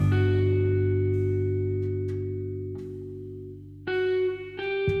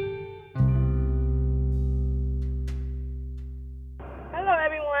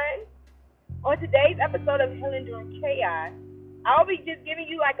episode of Healing During Chaos, I'll be just giving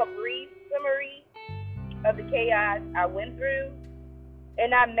you like a brief summary of the chaos I went through.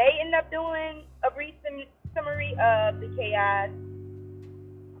 And I may end up doing a brief summary of the chaos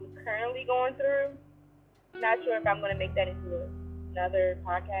I'm currently going through. Not sure if I'm going to make that into another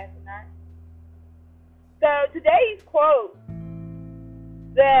podcast or not. So today's quote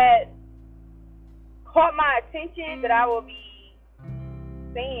that caught my attention that I will be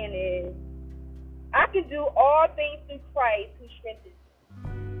saying is, I can do all things through Christ who strengthens me.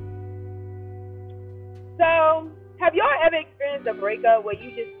 So, have y'all ever experienced a breakup where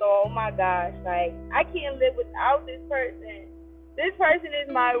you just thought, oh my gosh, like, I can't live without this person. This person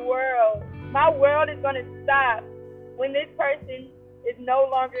is my world. My world is going to stop when this person is no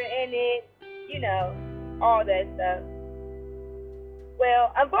longer in it, all that stuff.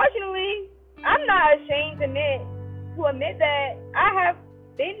 Well, unfortunately, I'm not ashamed to admit that I have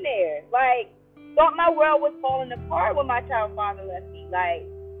been there. Like, thought my world was falling apart when my child father left me. Like,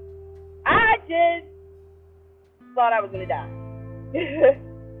 I just thought I was going to die.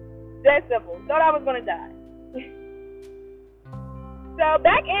 That simple. Thought I was going to die. So,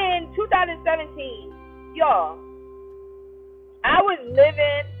 back in 2017, y'all, I was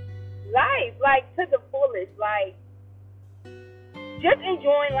living life, like, to the fullest. Like, just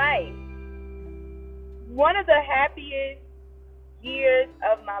enjoying life. One of the happiest years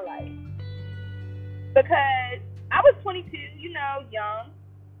of my life. Because I was 22, young.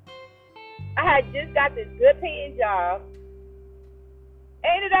 I had just got this good paying job. I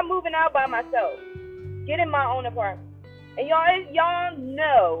ended up moving out by myself. Getting my own apartment. And y'all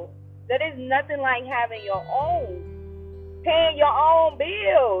know that it's nothing like having your own. Paying your own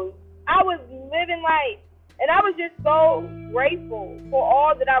bills. I was living life. And I was just so grateful for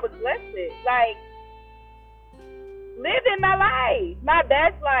all that I was blessed with. Like, living my life. My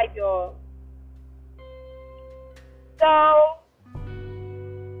best life, y'all. So,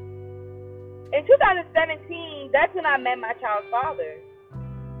 in 2017, that's when I met my child's father.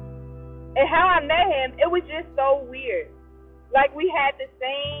 And how I met him, it was just so weird. Like, we had the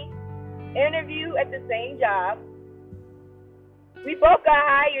same interview at the same job. We both got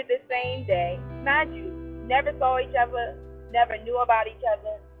hired the same day. Mind you, never saw each other, never knew about each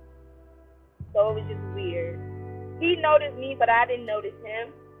other. So it was just weird. He noticed me, but I didn't notice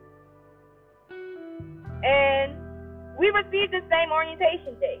him. And we received the same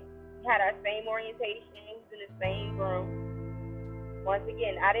orientation day. We had our same orientation. We was in the same room. Once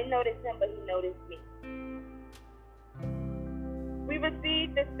again, I didn't notice him, but he noticed me. We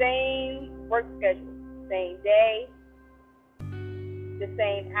received the same work schedule. Same day. The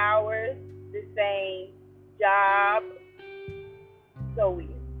same hours. The same job. So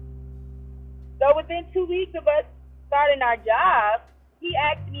weird. So within 2 weeks of us starting our job, he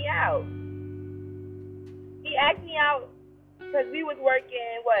asked me out. He asked me out because we was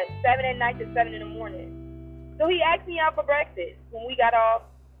working, 7 at night to 7 in the morning. So he asked me out for breakfast when we got off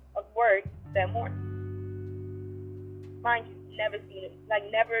of work that morning. Mind you, never seen him. Like,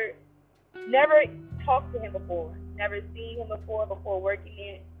 never talked to him before. Never seen him before working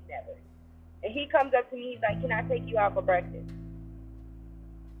there. Never. And he comes up to me, he's like, can I take you out for breakfast?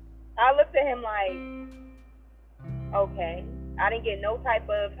 I looked at him like, okay. I didn't get no type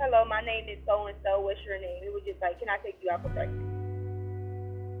of, hello, my name is so-and-so, what's your name? It was just like, can I take you out for breakfast?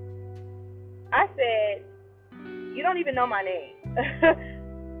 I said, you don't even know my name.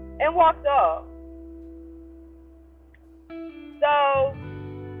 And walked off. So,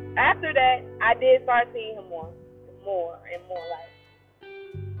 after that, I did start seeing him more and more. Like,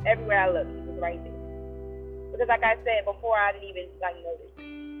 everywhere I looked, he was right there. Because like I said before, I didn't even, notice.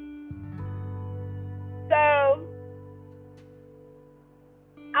 So,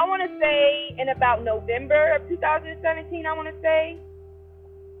 I want to say in about November of 2017, I want to say,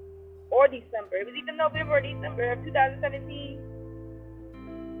 or December. It was either November or December of 2017.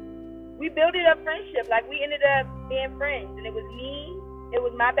 We built a friendship. Like, we ended up being friends. And it was me, it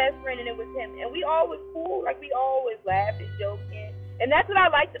was my best friend, and it was him. And we all was cool. Like, we always laughed and joking. And that's what I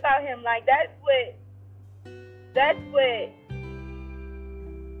liked about him. Like, that's what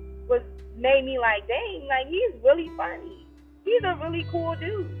was made me like, dang, like, he's really funny. He's a really cool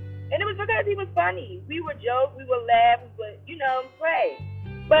dude. And it was because he was funny. We would joke, we would laugh, we would, play.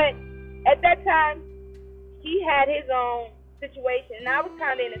 But at that time, he had his own situation, and I was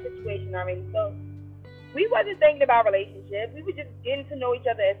kind of in a situation already. So we wasn't thinking about relationships. We were just getting to know each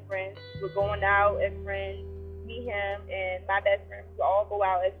other as friends. We were going out as friends. Me, him, and my best friend. We would all go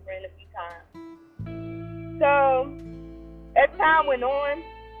out as friends a few times. So as time went on,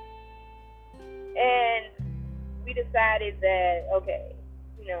 and we decided that, okay,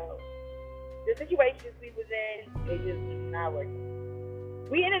 the situations we was in, it just was not working.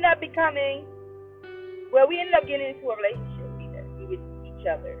 We ended up getting into a relationship with each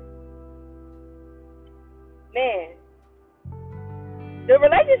other. Man, the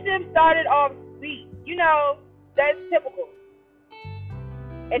relationship started off sweet. You know, that's typical.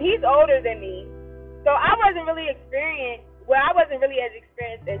 And he's older than me, so I wasn't really as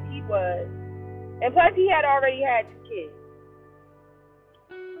experienced as he was. And plus, he had already had 2 kids.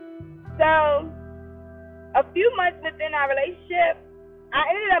 So, a few months within our relationship, I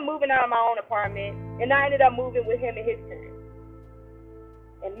ended up moving out of my own apartment, and I ended up moving with him and his parents.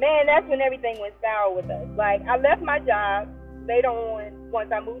 And man, that's when everything went sour with us. Like, I left my job later on.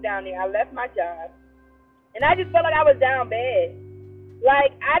 Once I moved down there, I left my job, and I just felt like I was down bad.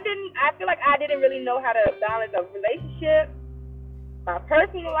 Like, I feel like I didn't really know how to balance a relationship, my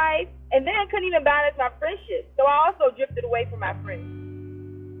personal life, and then couldn't even balance my friendship. So I also drifted away from my friends,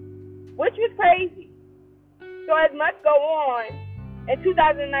 which was crazy. So as months go on, in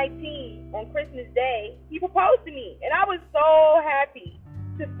 2019, on Christmas Day, he proposed to me, and I was so happy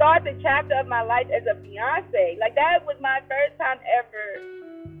to start the chapter of my life as a fiance. Like, that was my first time ever,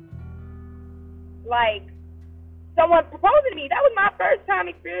 like, someone proposed to me. That was my first time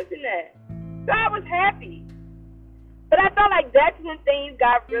experiencing that. So I was happy. But I felt like that's when things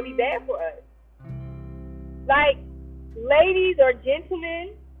got really bad for us. Like, ladies or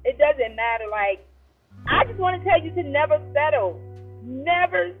gentlemen, it doesn't matter. Like, I just want to tell you to never settle.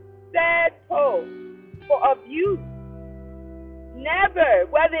 Never settle for abuse. Never.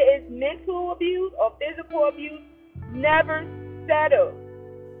 Whether it's mental abuse or physical abuse, never settle.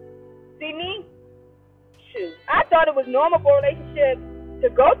 See me? Shoot. I thought it was normal for a relationship to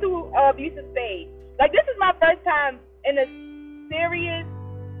go through an abusive stage. Like, this is my first time in a serious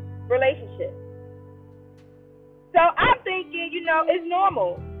relationship. So I'm thinking, you know, it's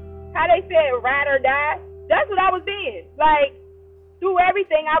normal. How they said, ride or die. That's what I was being. Like, through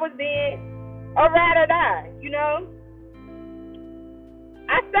everything, I was being a ride or die, you know?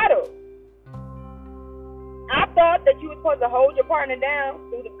 I settled. I thought that you were supposed to hold your partner down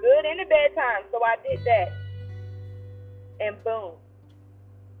through the good and the bad times, so I did that. And boom.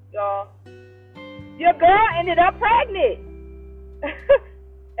 Y'all, your girl ended up pregnant.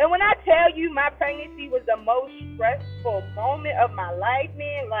 And when I tell you my pregnancy was the most stressful moment of my life,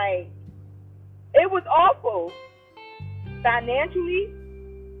 man, like, it was awful. Financially,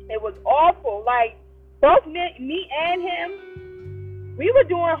 it was awful. Like, both me and him, we were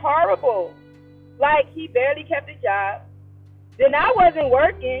doing horrible. Like, he barely kept a job. Then I wasn't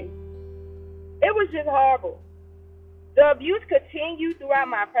working. It was just horrible. The abuse continued throughout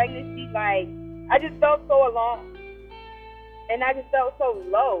my pregnancy. Like, I just felt so alone. And I just felt so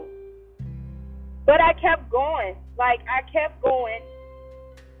low. But I kept going. Like, I kept going.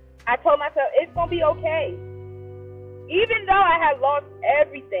 I told myself, it's going to be okay. Even though I had lost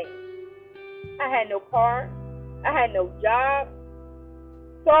everything. I had no car. I had no job.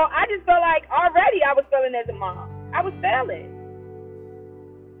 So I just felt like already I was failing as a mom. I was failing.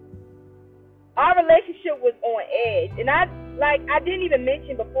 Our relationship was on edge. And I didn't even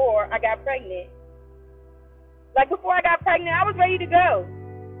mention before I got pregnant. Like, before I got pregnant, I was ready to go.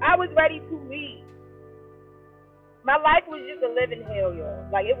 I was ready to leave. My life was just a living hell, y'all.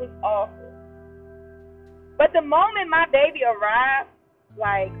 Like, it was awful. But the moment my baby arrived,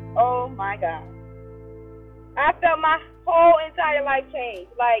 like, oh my God. I felt my whole entire life change.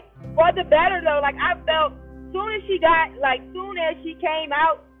 Like, for the better, though. Like, I felt, soon as she came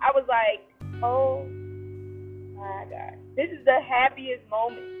out, I was like, oh my God. This is the happiest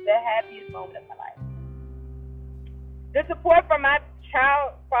moment of my life. The support from my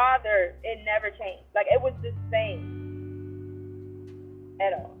child father, it never changed. Like, it was the same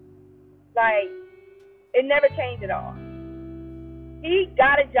at all. Like, it never changed at all. He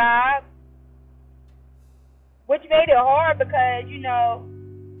got a job, which made it hard because, you know,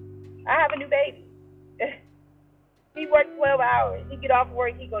 I have a new baby. He worked 12 hours. He get off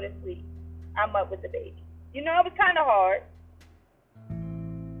work, he go to sleep. I'm up with the baby. You know, it was kind of hard.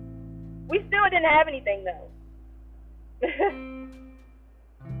 We still didn't have anything, though.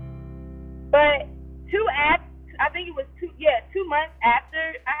 But 2 months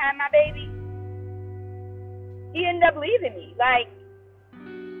after I had my baby, he ended up leaving me. Like,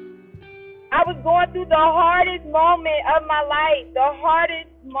 I was going through the hardest moment of my life. The hardest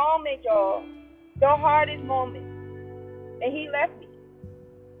moment, y'all. The hardest moment. And he left me.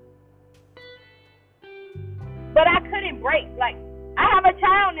 But I couldn't break. Like, I have a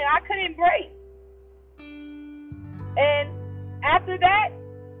child now. I couldn't break. And after that,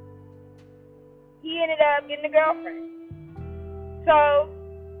 he ended up getting a girlfriend. So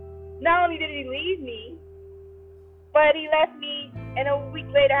Not only did he leave me, but he left me, and a week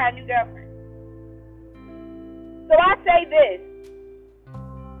later I had a new girlfriend. So I say this: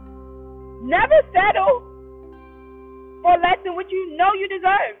 never settle for less than what you know you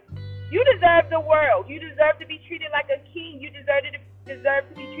deserve. You deserve the world. You deserve to be treated like a king. You deserve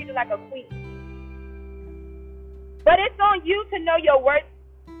to be treated like a queen. But it's on you to know your worth.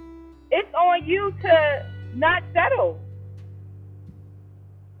 It's on you to not settle.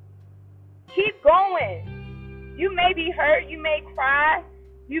 Keep going. You may be hurt. You may cry.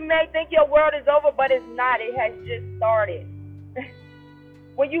 You may think your world is over, but it's not. It has just started.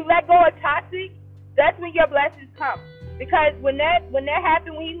 When you let go of toxic, that's when your blessings come. Because when that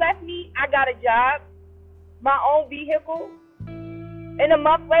happened, when he left me, I got a job, my own vehicle, and a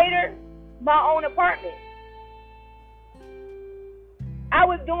month later, my own apartment. I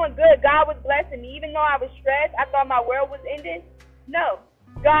was doing good. God was blessing me. Even though I was stressed, I thought my world was ending. No.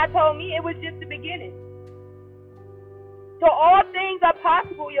 God told me it was just the beginning. So all things are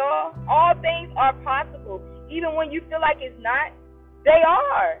possible, y'all. All things are possible. Even when you feel like it's not, they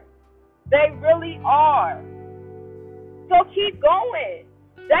are. They really are. So keep going.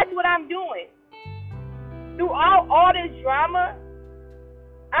 That's what I'm doing. Throughout all this drama,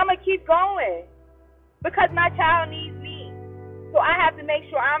 I'm going to keep going. Because my child needs me. So I have to make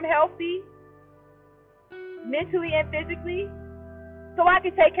sure I'm healthy, mentally and physically, so I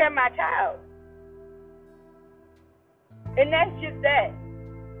can take care of my child. And that's just that.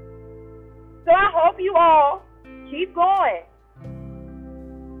 So I hope you all keep going.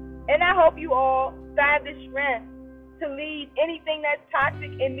 And I hope you all have the strength to leave anything that's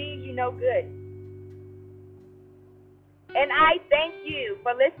toxic and means you no good. And I thank you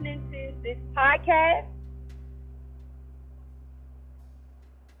for listening to this podcast.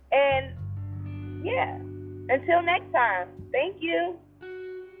 And yeah, until next time, thank you.